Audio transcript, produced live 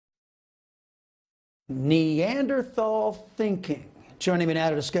Neanderthal thinking. Joining me now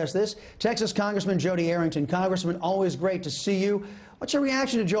to discuss this, Texas Congressman Jodey Arrington. Congressman, always great to see you. What's your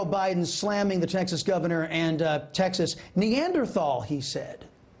reaction to Joe Biden slamming the Texas governor and Texas Neanderthal, he said?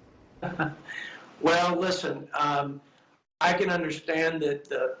 Well, listen, I can understand that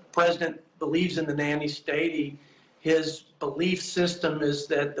the president believes in the nanny state. His belief system is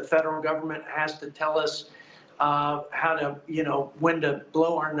that the federal government has to tell us how to, when to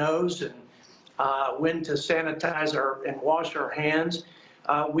blow our nose and when to sanitize and wash our hands.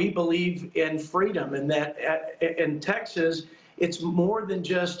 We believe in freedom, and that in Texas, it's more than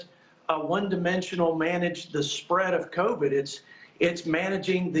just one-dimensional manage the spread of COVID. It's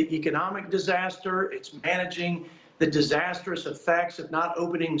managing the economic disaster. It's managing the disastrous effects of not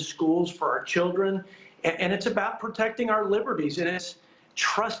opening schools for our children. And it's about protecting our liberties, and it's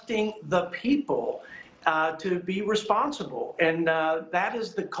trusting the people to be responsible. And that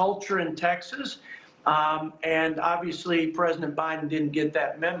is the culture in Texas. And obviously, President Biden didn't get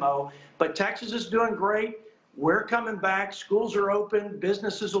that memo. But Texas is doing great. We're coming back. Schools are open.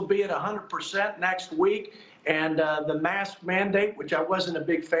 Businesses will be at 100% next week. And the mask mandate, which I wasn't a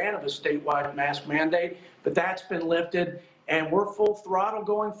big fan of a statewide mask mandate, but that's been lifted. And we're full throttle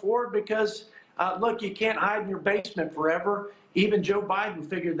going forward because, look, you can't hide in your basement forever. Even Joe Biden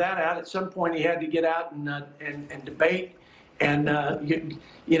figured that out. At some point, he had to get out and debate and,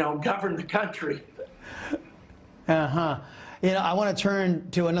 govern the country. I want to turn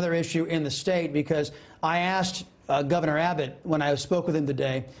to another issue in the state because I asked Governor Abbott when I spoke with him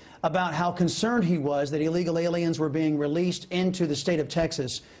today about how concerned he was that illegal aliens were being released into the state of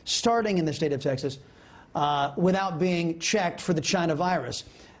Texas, starting in the state of Texas, without being checked for the China virus.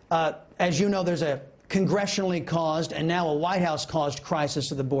 As you know, there's a congressionally caused and now a White House caused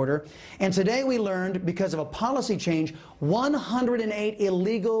crisis at the border. And today we learned, because of a policy change, 108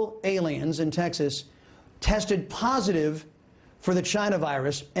 illegal aliens in Texas tested positive for the China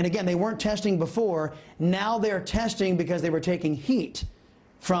virus. And again, they weren't testing before. Now they're testing because they were taking heat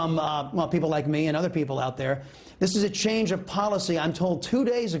from people like me and other people out there. This is a change of policy, I'm told, 2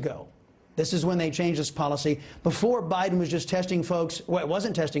 days ago. This is when they changed this policy. Before, Biden was just testing folks, well, it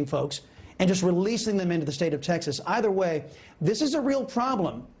wasn't testing folks, and just releasing them into the state of Texas. Either way, this is a real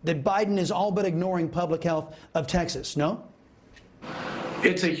problem that Biden is all but ignoring public health of Texas, no?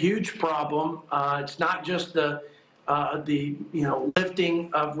 It's a huge problem. It's not just the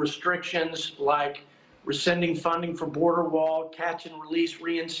lifting of restrictions like rescinding funding for border wall, catch and release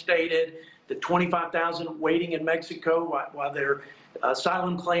reinstated, the 25,000 waiting in Mexico while their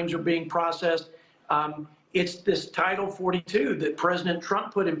asylum claims are being processed. It's this Title 42 that President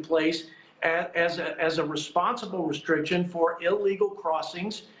Trump put in place as a responsible restriction for illegal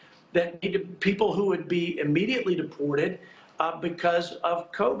crossings that needed people who would be immediately deported because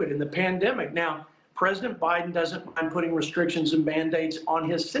of COVID and the pandemic. Now, President Biden doesn't mind putting restrictions and mandates on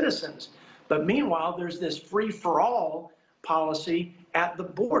his citizens. But meanwhile, there's this free-for-all policy at the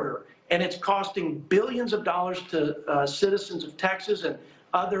border, and it's costing billions of dollars to citizens of Texas and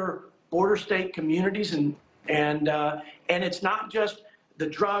other border state communities. And it's not just the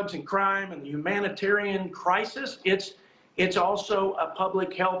drugs and crime and the humanitarian crisis. It's also a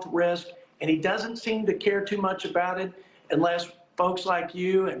public health risk, and he doesn't seem to care too much about it unless folks like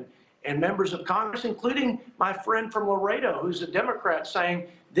you and members of Congress, including my friend from Laredo, who's a Democrat, saying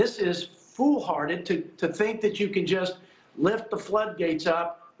this is foolhardy to think that you can just lift the floodgates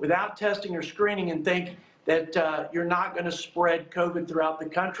up without testing or screening and think that you're not going to spread COVID throughout the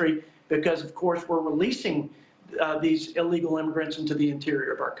country because, of course, we're releasing these illegal immigrants into the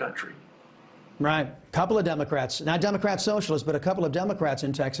interior of our country. Right. A couple of Democrats, not Democrat socialists, but a couple of Democrats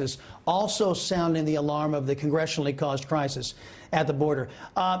in Texas also sounding the alarm of the congressionally caused crisis at the border.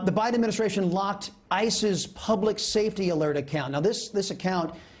 The Biden administration locked ICE's public safety alert account. Now, this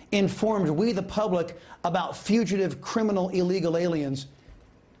account informed we, the public, about fugitive criminal illegal aliens.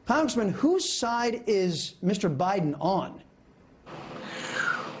 Congressman, whose side is Mr. Biden on?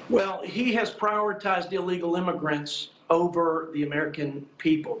 Well, he has prioritized illegal immigrants over the American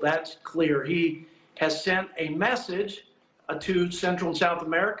people. That's clear. He has sent a message to Central and South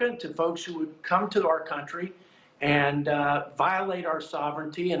America, to folks who would come to our country and violate our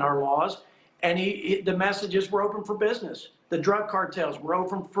sovereignty and our laws. And the message is we're open for business. The drug cartels, we're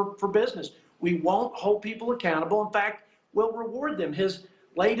open for business. We won't hold people accountable. In fact, we'll reward them. His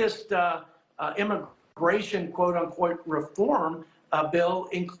latest immigration, quote unquote, reform bill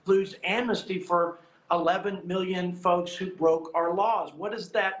includes amnesty for 11 million folks who broke our laws. What is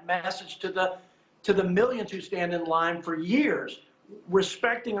that message to the millions who stand in line for years,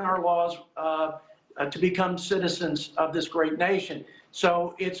 respecting our laws to become citizens of this great nation?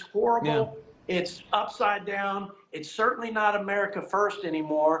 So it's horrible. Yeah. It's upside down. It's certainly not America first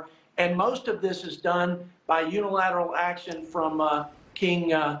anymore. And most of this is done by unilateral action from our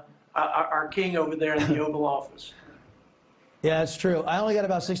king over there in the Oval Office. Yeah, it's true. I only got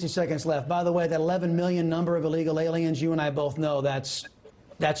about 60 seconds left. By the way, that 11 million number of illegal aliens, you and I both know that's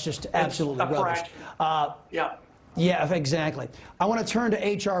just absolutely rubbish. Yeah. Yeah, exactly. I want to turn to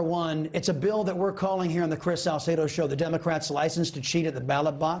H.R. 1. It's a bill that we're calling here on the Chris Salcedo Show, the Democrats' license to cheat at the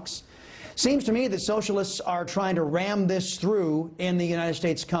ballot box. Seems to me that socialists are trying to ram this through in the United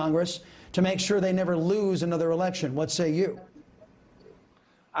States Congress to make sure they never lose another election. What say you?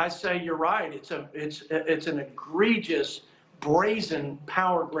 I say you're right. It's an egregious, brazen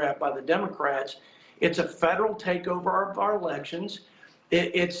power grab by the Democrats. It's a federal takeover of our elections.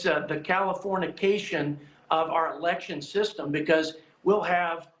 It's the Californication of our election system, because we'll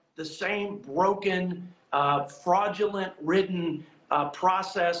have the same broken, fraudulent-ridden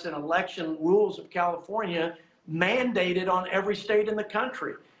process and election rules of California mandated on every state in the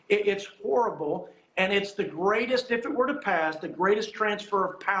country. It's horrible, and it's the greatest, if it were to pass, the greatest transfer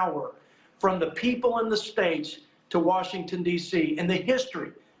of power from the people in the states to Washington, D.C. in the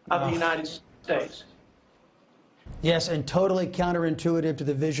history of the United States. Yes, and totally counterintuitive to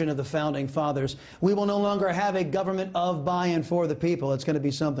the vision of the Founding Fathers. We will no longer have a government of, by, and for the people. It's going to be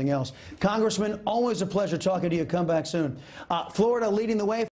something else. Congressman, always a pleasure talking to you. Come back soon. Florida leading the way.